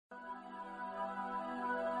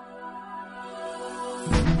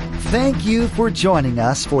Thank you for joining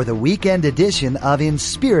us for the weekend edition of In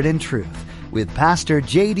Spirit and Truth with Pastor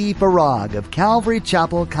J.D. Farag of Calvary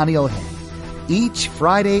Chapel, Kaneohe. Each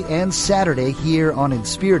Friday and Saturday here on In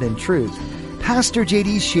Spirit and Truth, Pastor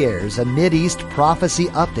J.D. shares a Mideast prophecy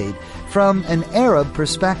update from an Arab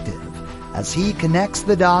perspective as he connects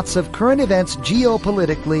the dots of current events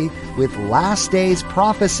geopolitically with last days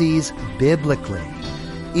prophecies biblically.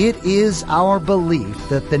 It is our belief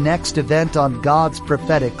that the next event on God's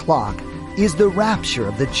prophetic clock is the rapture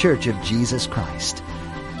of the Church of Jesus Christ.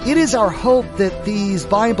 It is our hope that these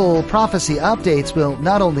Bible prophecy updates will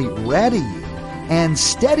not only ready you and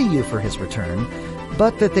steady you for His return,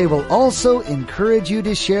 but that they will also encourage you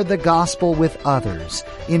to share the gospel with others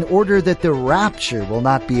in order that the rapture will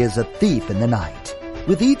not be as a thief in the night.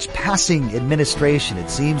 With each passing administration, it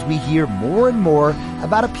seems we hear more and more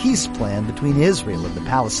about a peace plan between Israel and the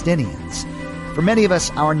Palestinians. For many of us,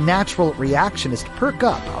 our natural reaction is to perk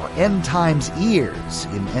up our end times ears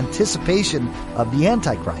in anticipation of the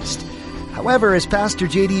Antichrist. However, as Pastor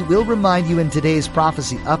J.D. will remind you in today's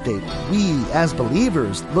prophecy update, we as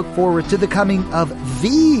believers look forward to the coming of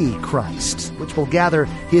the Christ, which will gather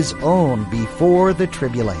His own before the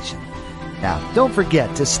tribulation. Now, don't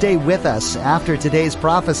forget to stay with us after today's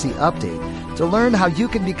prophecy update to learn how you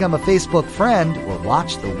can become a Facebook friend or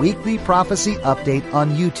watch the weekly prophecy update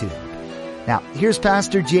on YouTube. Now, here's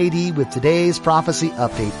Pastor J.D. with today's prophecy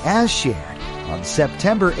update as shared on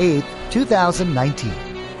September 8th, 2019.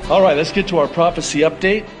 All right, let's get to our prophecy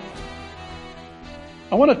update.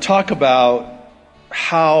 I want to talk about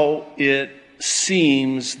how it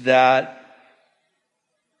seems that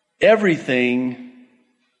everything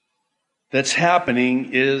that's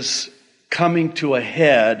happening is coming to a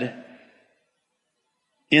head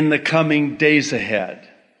in the coming days ahead.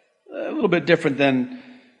 A little bit different than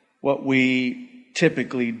what we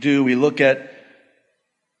typically do. We look at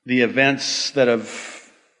the events that of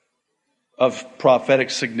prophetic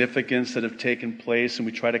significance that have taken place, and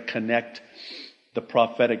we try to connect the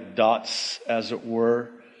prophetic dots, as it were.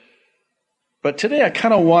 But today I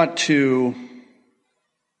kind of want to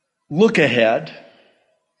look ahead.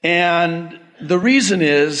 And the reason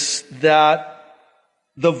is that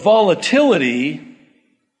the volatility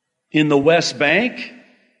in the West Bank,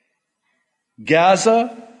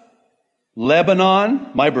 Gaza, Lebanon,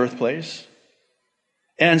 my birthplace,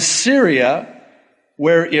 and Syria,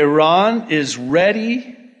 where Iran is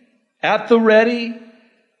ready, at the ready,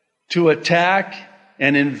 to attack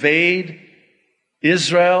and invade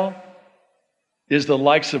Israel, is the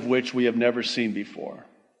likes of which we have never seen before,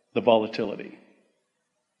 the volatility.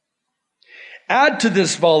 Add to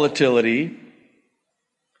this volatility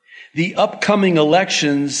the upcoming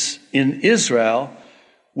elections in Israel,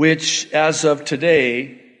 which as of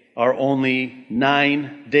today are only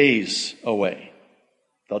 9 days away.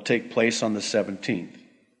 They'll take place on the 17th.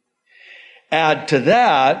 Add to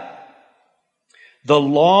that the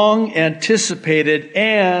long anticipated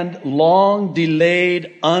and long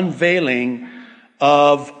delayed unveiling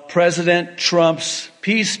of President Trump's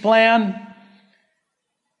peace plan,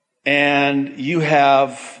 and you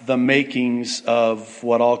have the makings of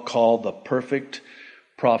what I'll call the perfect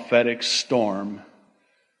prophetic storm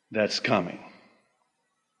that's coming.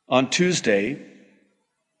 On Tuesday,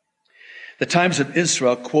 the Times of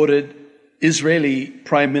Israel quoted Israeli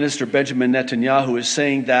Prime Minister Benjamin Netanyahu as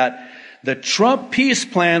saying that the Trump peace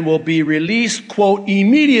plan will be released, quote,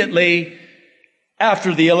 immediately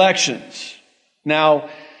after the elections. Now,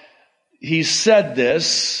 he said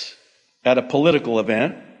this at a political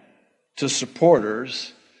event to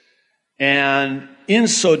supporters, and in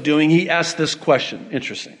so doing, he asked this question.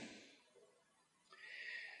 Interesting.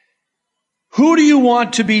 Who do you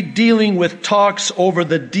want to be dealing with talks over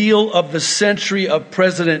the deal of the century of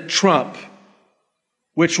President Trump,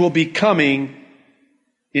 which will be coming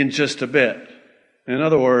in just a bit? In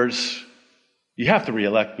other words, you have to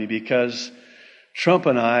reelect me because Trump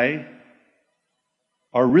and I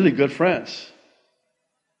are really good friends.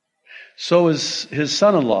 So is his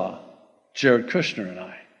son-in-law, Jared Kushner, and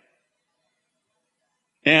I.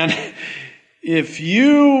 And if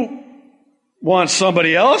you want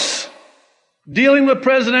somebody else dealing with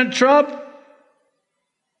President Trump,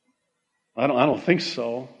 I don't think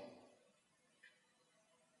so.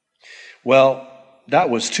 Well, that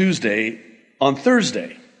was Tuesday. On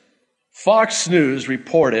Thursday, Fox News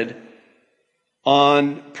reported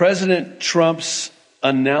on President Trump's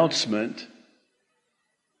announcement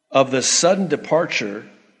of the sudden departure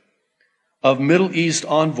of Middle East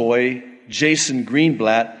envoy Jason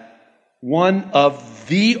Greenblatt, one of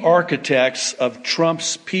the architects of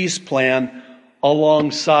Trump's peace plan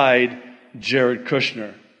alongside Jared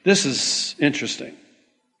Kushner. This is interesting.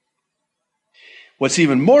 What's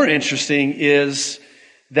even more interesting is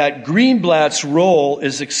that Greenblatt's role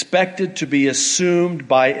is expected to be assumed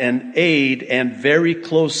by an aide and very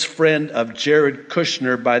close friend of Jared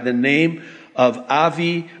Kushner by the name of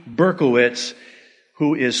Avi Berkowitz,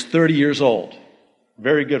 who is 30 years old.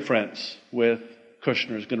 Very good friends with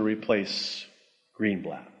Kushner, is going to replace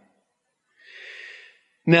Greenblatt.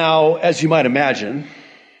 Now, as you might imagine,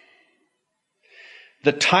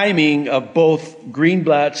 the timing of both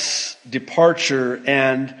Greenblatt's departure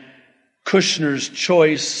and Kushner's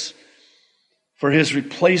choice for his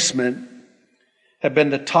replacement have been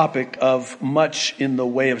the topic of much in the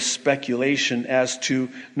way of speculation as to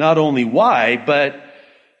not only why, but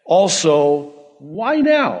also why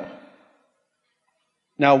now?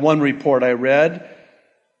 Now, one report I read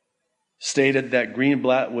stated that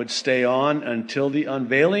Greenblatt would stay on until the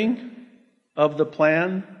unveiling of the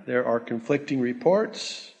plan. There are conflicting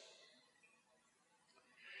reports.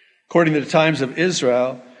 According to the Times of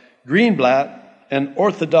Israel, Greenblatt, an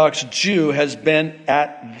Orthodox Jew, has been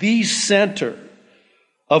at the center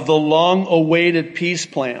of the long-awaited peace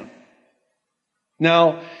plan.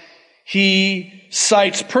 Now, he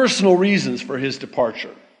cites personal reasons for his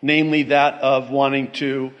departure, namely that of wanting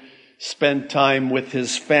to spend time with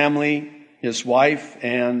his family, his wife,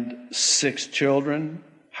 and 6 children.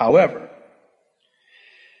 However,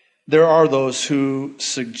 there are those who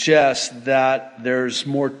suggest that there's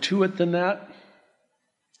more to it than that.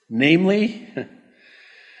 Namely,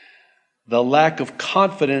 the lack of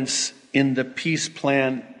confidence in the peace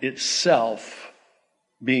plan itself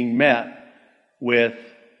being met with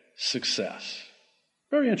success.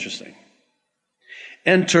 Very interesting.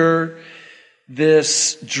 Enter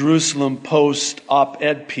this Jerusalem Post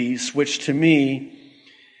op-ed piece, which to me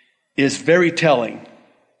is very telling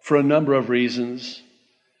for a number of reasons,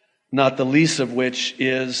 not the least of which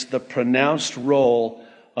is the pronounced role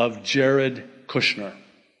of Jared Kushner.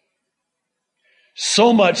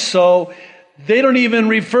 So much so, they don't even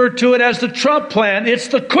refer to it as the Trump plan. It's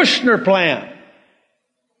the Kushner plan.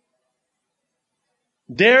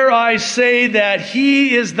 Dare I say that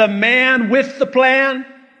he is the man with the plan?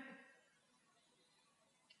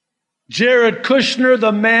 Jared Kushner,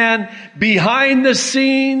 the man behind the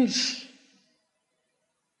scenes?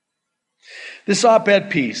 This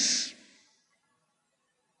op-ed piece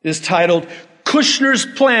is titled, "Kushner's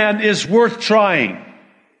Plan is Worth Trying."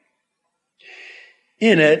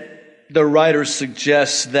 In it, the writer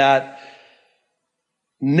suggests that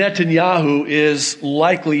Netanyahu is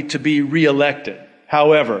likely to be reelected.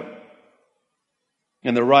 However,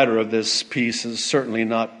 and the writer of this piece is certainly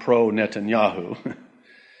not pro-Netanyahu.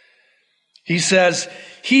 He says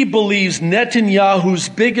he believes Netanyahu's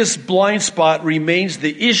biggest blind spot remains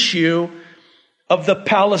the issue of the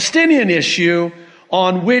Palestinian issue,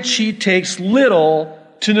 on which he takes little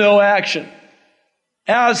to no action.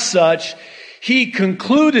 As such, he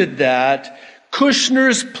concluded that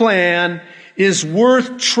Kushner's plan is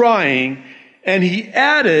worth trying, and he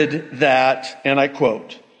added that, and I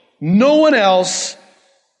quote, "No one else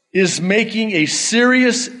is making a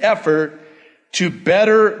serious effort to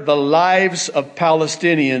better the lives of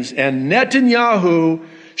Palestinians, and Netanyahu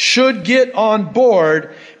should get on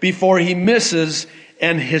board before he misses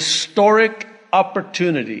an historic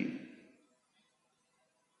opportunity."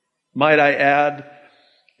 Might I add,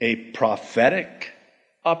 a prophetic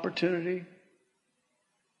opportunity?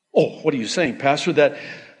 Oh, what are you saying, Pastor? That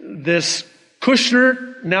this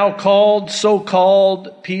Kushner, now called,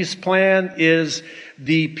 so-called peace plan, is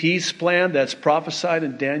the peace plan that's prophesied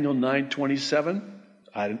in Daniel 9:27?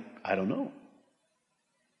 I don't know.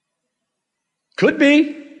 Could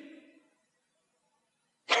be.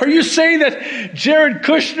 Are you saying that Jared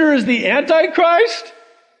Kushner is the Antichrist?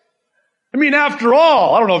 I mean, after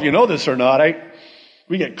all, I don't know if you know this or not.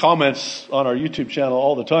 We get comments on our YouTube channel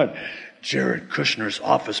all the time. Jared Kushner's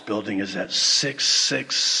office building is at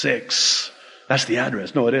 666. That's the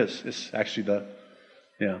address. No, it is. It's actually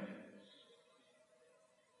yeah.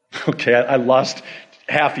 Okay, I lost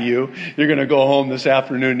half of you. You're going to go home this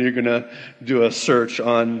afternoon and you're going to do a search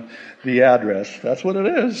on the address. That's what it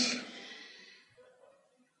is.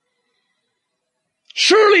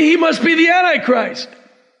 Surely he must be the Antichrist.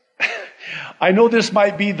 I know this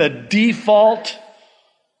might be the default,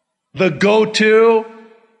 the go-to,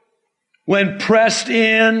 when pressed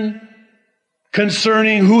in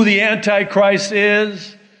concerning who the Antichrist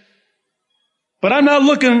is. But I'm not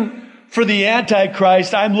looking for the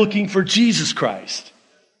Antichrist. I'm looking for Jesus Christ.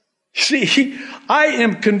 See, I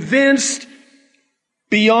am convinced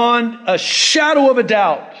beyond a shadow of a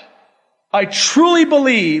doubt. I truly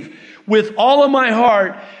believe with all of my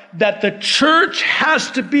heart that the church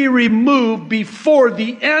has to be removed before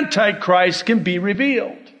the Antichrist can be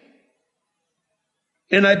revealed.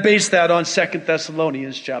 And I base that on 2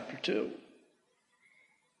 Thessalonians chapter 2.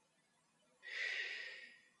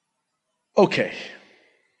 Okay.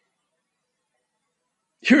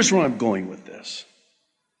 Here's where I'm going with this.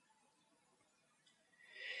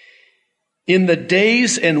 In the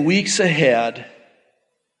days and weeks ahead,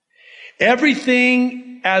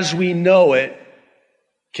 everything as we know it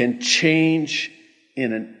can change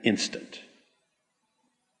in an instant.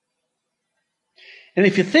 And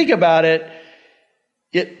if you think about it,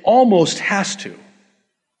 it almost has to.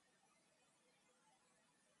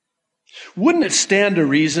 Wouldn't it stand to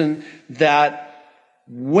reason that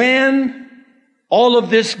when all of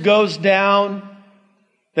this goes down,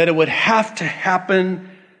 that it would have to happen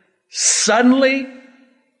suddenly?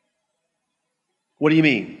 What do you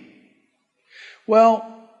mean? Well,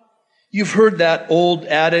 you've heard that old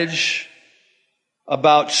adage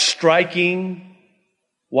about striking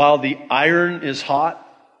while the iron is hot.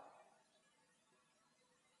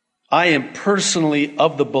 I am personally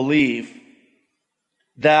of the belief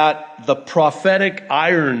that the prophetic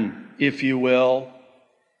iron, if you will,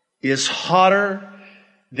 is hotter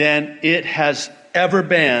than it has ever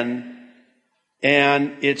been,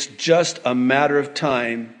 and it's just a matter of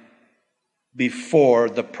time before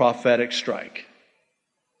the prophetic strike,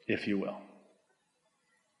 if you will.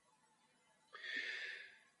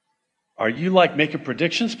 Are you like making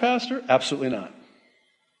predictions, Pastor? Absolutely not.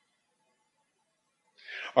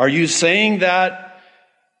 Are you saying that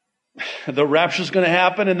the rapture is going to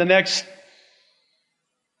happen in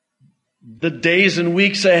the days and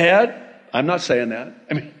weeks ahead? I'm not saying that.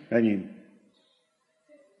 I mean,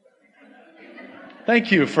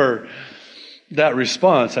 thank you for that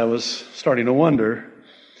response. I was starting to wonder.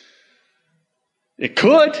 It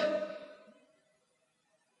could.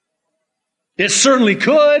 It certainly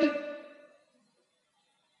could.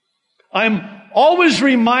 I'm always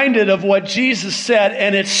reminded of what Jesus said,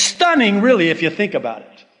 and it's stunning, really, if you think about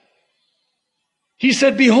it. He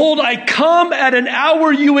said, "Behold, I come at an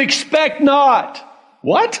hour you expect not."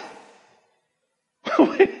 What?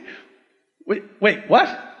 wait, what?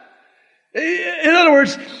 In other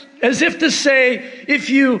words, as if to say,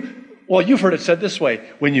 you've heard it said this way,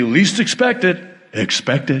 when you least expect it,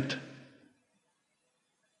 expect it.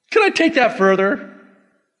 Can I take that further?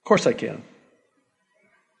 Of course I can.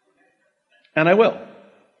 And I will.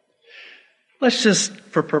 Let's just,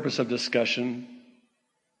 for purpose of discussion,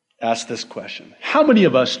 ask this question. How many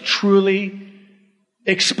of us truly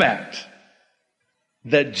expect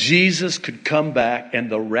that Jesus could come back and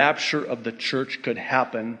the rapture of the church could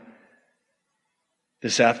happen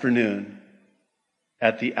this afternoon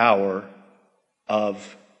at the hour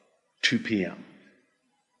of 2 p.m.?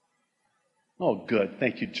 Oh, good.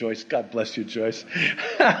 Thank you, Joyce. God bless you, Joyce.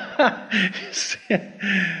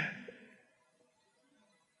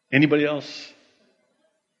 Anybody else?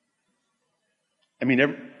 I mean,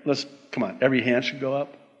 come on. Every hand should go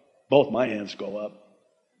up. Both my hands go up.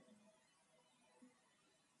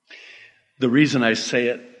 The reason I say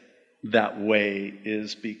it that way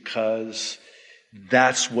is because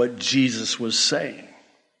that's what Jesus was saying.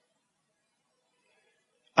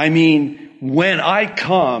 I mean, when I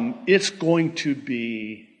come, it's going to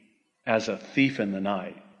be as a thief in the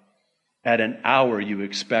night, at an hour you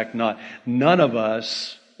expect not. None of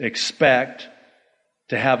us expect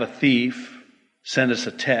to have a thief send us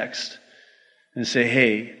a text and say,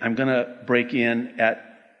 "Hey, I'm going to break in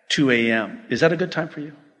at 2 a.m. Is that a good time for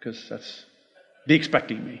you? Because be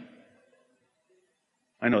expecting me."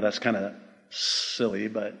 I know that's kind of silly,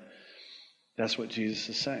 but that's what Jesus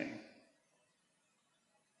is saying.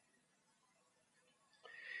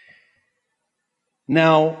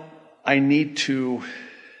 Now, I need to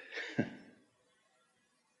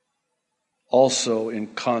also, in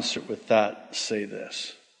concert with that, say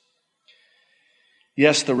this.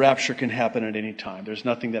 Yes, the rapture can happen at any time. There's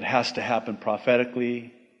nothing that has to happen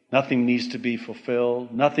prophetically. Nothing needs to be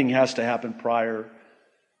fulfilled. Nothing has to happen prior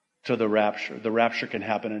to the rapture. The rapture can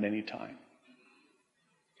happen at any time.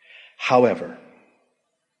 However,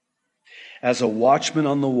 as a watchman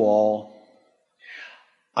on the wall,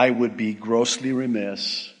 I would be grossly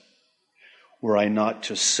remiss were I not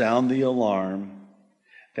to sound the alarm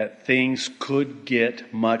that things could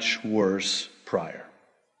get much worse prior.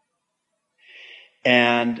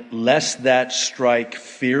 And lest that strike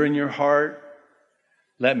fear in your heart,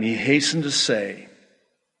 let me hasten to say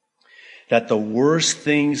that the worse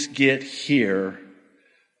things get here,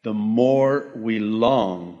 the more we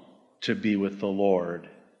long to be with the Lord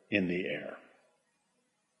in the air.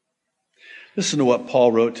 Listen to what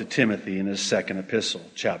Paul wrote to Timothy in his second epistle,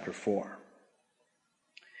 chapter 4.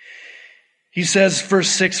 He says, verse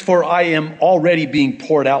 6, "For I am already being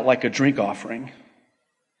poured out like a drink offering,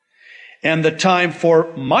 and the time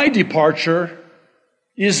for my departure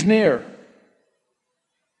is near.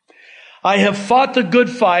 I have fought the good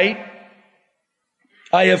fight.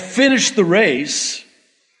 I have finished the race.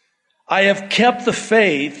 I have kept the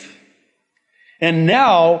faith. And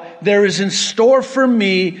now there is in store for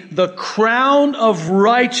me the crown of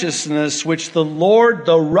righteousness, which the Lord,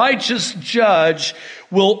 the righteous judge,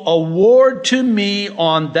 will award to me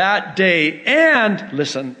on that day. And,"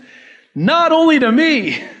 listen, "not only to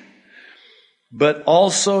me, but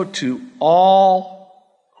also to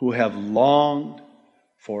all who have longed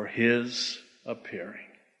for his appearing."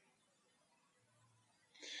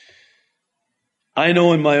 I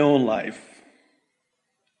know in my own life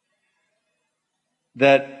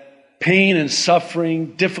that pain and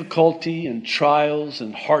suffering, difficulty and trials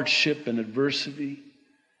and hardship and adversity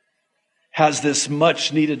has this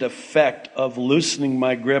much needed effect of loosening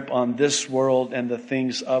my grip on this world and the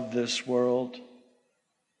things of this world,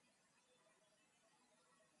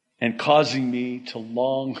 and causing me to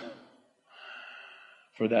long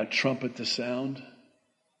for that trumpet to sound.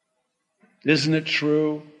 Isn't it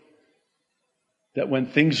true that when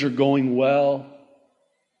things are going well,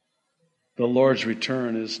 the Lord's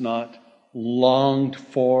return is not longed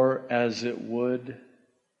for as it would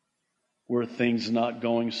were things not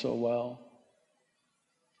going so well?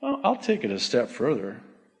 Well, I'll take it a step further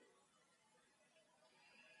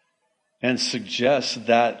and suggest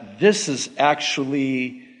that this is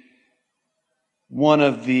actually one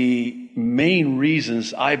of the main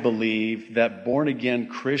reasons I believe that born-again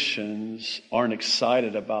Christians aren't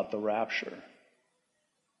excited about the rapture.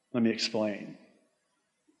 Let me explain.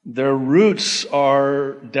 Their roots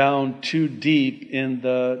are down too deep in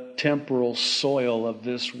the temporal soil of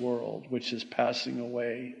this world, which is passing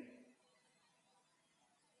away.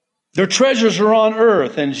 Their treasures are on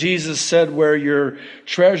earth, and Jesus said, "Where your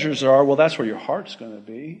treasures are, well, that's where your heart's going to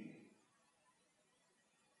be."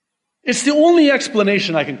 It's the only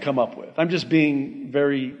explanation I can come up with. I'm just being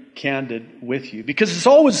very candid with you, because it's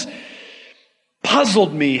always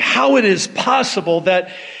puzzled me how it is possible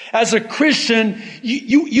that as a Christian,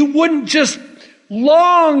 you wouldn't just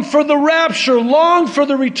long for the rapture, long for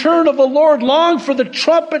the return of the Lord, long for the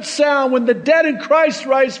trumpet sound when the dead in Christ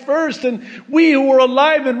rise first and we who are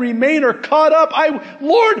alive and remain are caught up.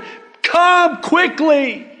 Lord, come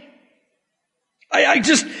quickly. I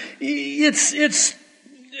just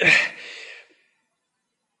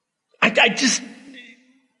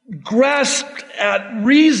grasped at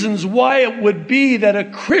reasons why it would be that a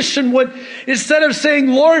Christian would, instead of saying,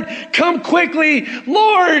 "Lord, come quickly,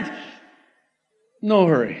 Lord," no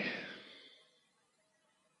hurry.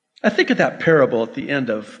 I think of that parable at the end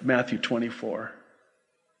of Matthew 24,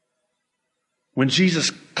 when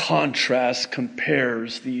Jesus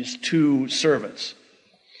compares these two servants.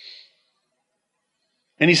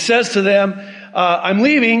 And he says to them, "I'm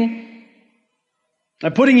leaving,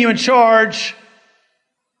 I'm putting you in charge,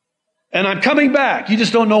 and I'm coming back. You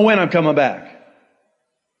just don't know when I'm coming back.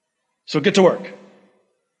 So get to work."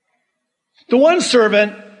 The one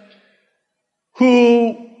servant,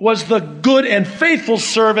 who was the good and faithful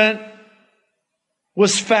servant,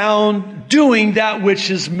 was found doing that which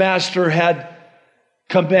his master had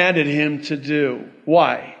commanded him to do.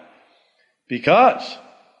 Why? Because,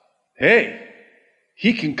 hey,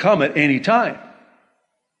 he can come at any time.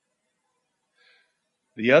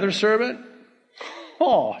 The other servant,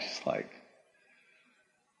 it's like,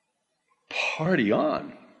 party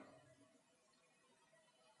on.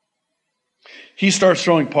 He starts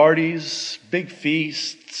throwing parties, big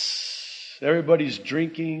feasts. Everybody's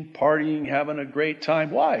drinking, partying, having a great time.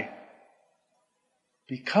 Why?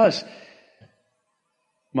 Because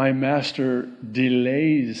my master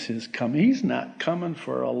delays his coming. He's not coming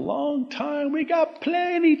for a long time. We got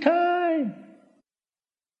plenty time.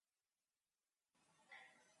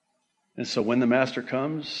 And so when the master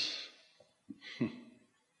comes,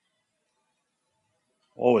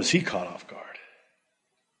 is he caught off guard?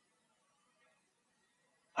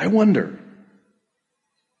 I wonder.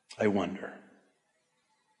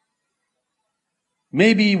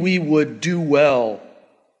 Maybe we would do well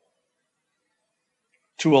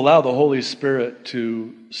to allow the Holy Spirit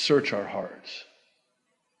to search our hearts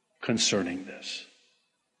concerning this.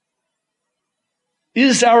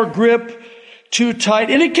 Is our grip too tight?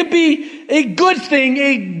 And it could be a good thing,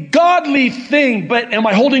 a godly thing, but am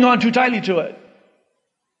I holding on too tightly to it?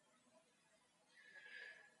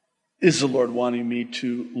 Is the Lord wanting me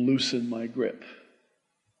to loosen my grip?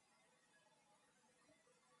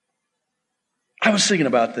 I was thinking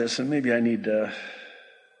about this, and maybe I need to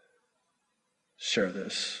share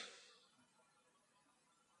this.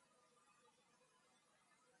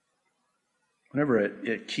 Whenever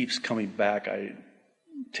it keeps coming back, I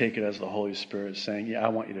take it as the Holy Spirit saying, yeah, I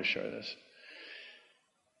want you to share this.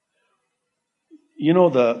 You know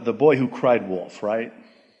the boy who cried wolf, right?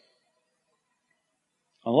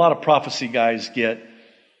 A lot of prophecy guys get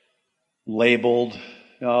labeled,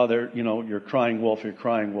 you're crying wolf,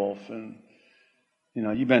 and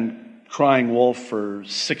you've been crying wolf for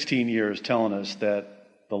 16 years telling us that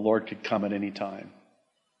the Lord could come at any time.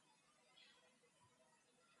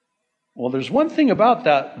 Well, there's one thing about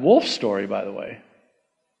that wolf story, by the way.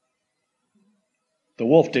 The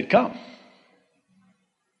wolf did come.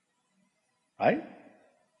 Right?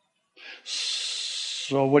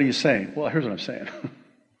 So what are you saying? Well, here's what I'm saying.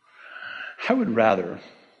 I would rather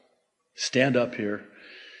stand up here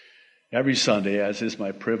every Sunday, as is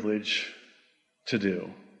my privilege to do,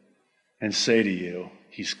 and say to you,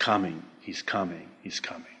 He's coming, He's coming, He's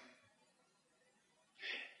coming.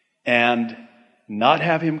 And not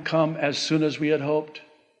have Him come as soon as we had hoped,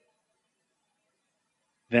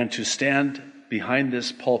 than to stand behind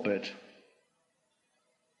this pulpit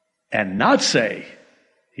and not say,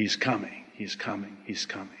 He's coming, He's coming, He's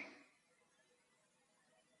coming.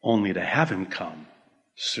 Only to have Him come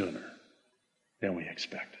sooner than we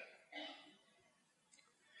expected.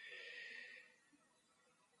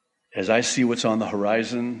 As I see what's on the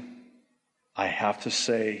horizon, I have to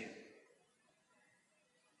say,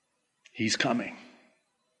 He's coming.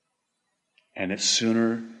 And it's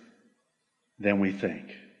sooner than we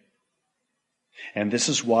think. And this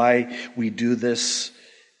is why we do this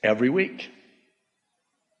every week.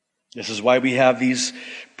 This is why we have these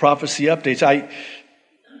prophecy updates.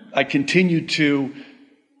 I continue to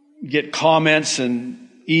get comments and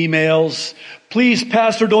emails. Please,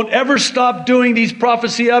 Pastor, don't ever stop doing these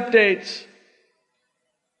prophecy updates.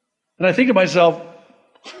 And I think to myself,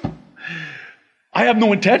 I have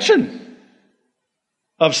no intention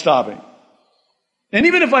of stopping. And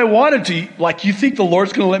even if I wanted to, you think the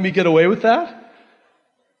Lord's going to let me get away with that?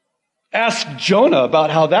 Ask Jonah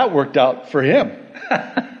about how that worked out for him.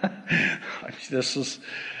 This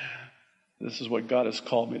is what God has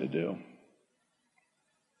called me to do.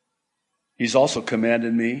 He's also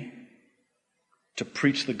commanded me to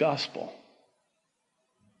preach the gospel,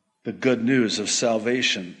 the good news of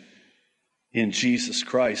salvation in Jesus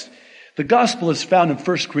Christ. The gospel is found in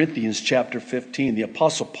 1 Corinthians chapter 15. The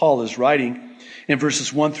Apostle Paul is writing in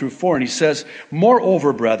verses 1 through 4, and he says,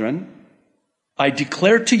 "Moreover, brethren, I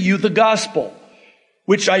declare to you the gospel,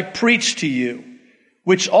 which I preached to you,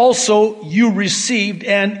 which also you received,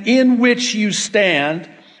 and in which you stand,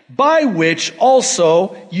 by which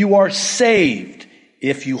also you are saved,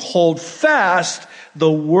 if you hold fast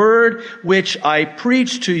the word which I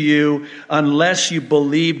preached to you, unless you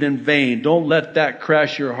believed in vain." Don't let that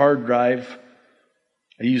crash your hard drive.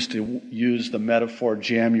 I used to use the metaphor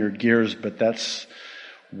jam your gears, but that's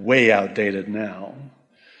way outdated now.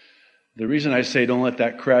 The reason I say don't let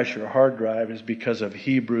that crash your hard drive is because of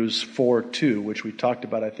Hebrews 4:2, which we talked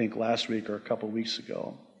about, I think, last week or a couple weeks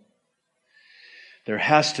ago. There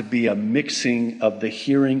has to be a mixing of the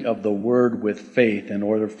hearing of the word with faith in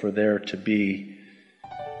order for there to be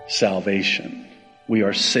salvation. We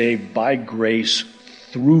are saved by grace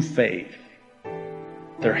through faith.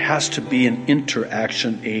 There has to be an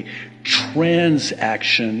interaction, a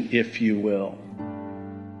transaction, if you will.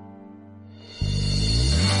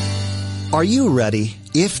 Are you ready?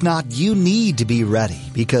 If not, you need to be ready,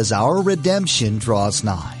 because our redemption draws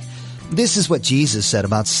nigh. This is what Jesus said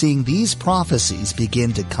about seeing these prophecies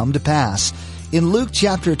begin to come to pass in Luke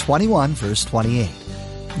chapter 21, verse 28.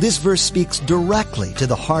 This verse speaks directly to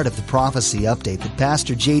the heart of the prophecy update that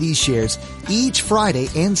Pastor JD shares each Friday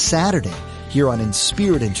and Saturday here on In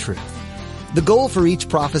Spirit and Truth. The goal for each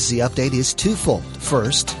prophecy update is twofold.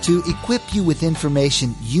 First, to equip you with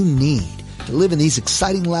information you need to live in these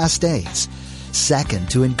exciting last days. Second,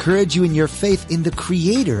 to encourage you in your faith in the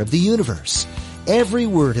Creator of the universe. Every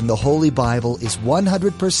word in the Holy Bible is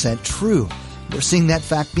 100% true. We're seeing that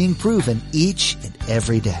fact being proven each and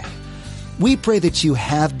every day. We pray that you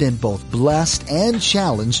have been both blessed and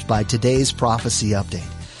challenged by today's prophecy update.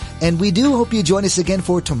 And we do hope you join us again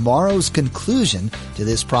for tomorrow's conclusion to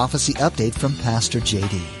this prophecy update from Pastor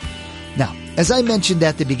JD. Now, as I mentioned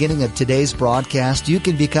at the beginning of today's broadcast, you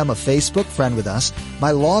can become a Facebook friend with us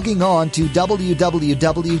by logging on to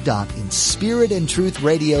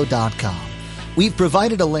www.inspiritandtruthradio.com. We've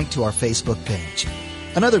provided a link to our Facebook page.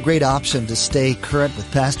 Another great option to stay current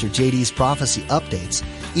with Pastor JD's prophecy updates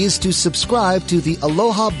is to subscribe to the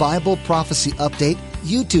Aloha Bible Prophecy Update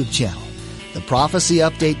YouTube channel. The Prophecy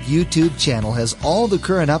Update YouTube channel has all the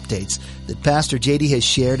current updates that Pastor JD has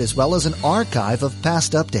shared, as well as an archive of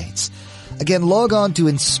past updates. Again, log on to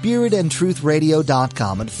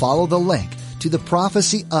inspiritandtruthradio.com and follow the link to the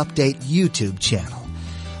Prophecy Update YouTube channel.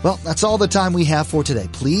 Well, that's all the time we have for today.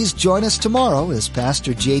 Please join us tomorrow as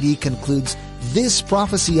Pastor JD concludes this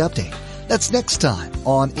prophecy update. That's next time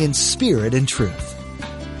on In Spirit and Truth.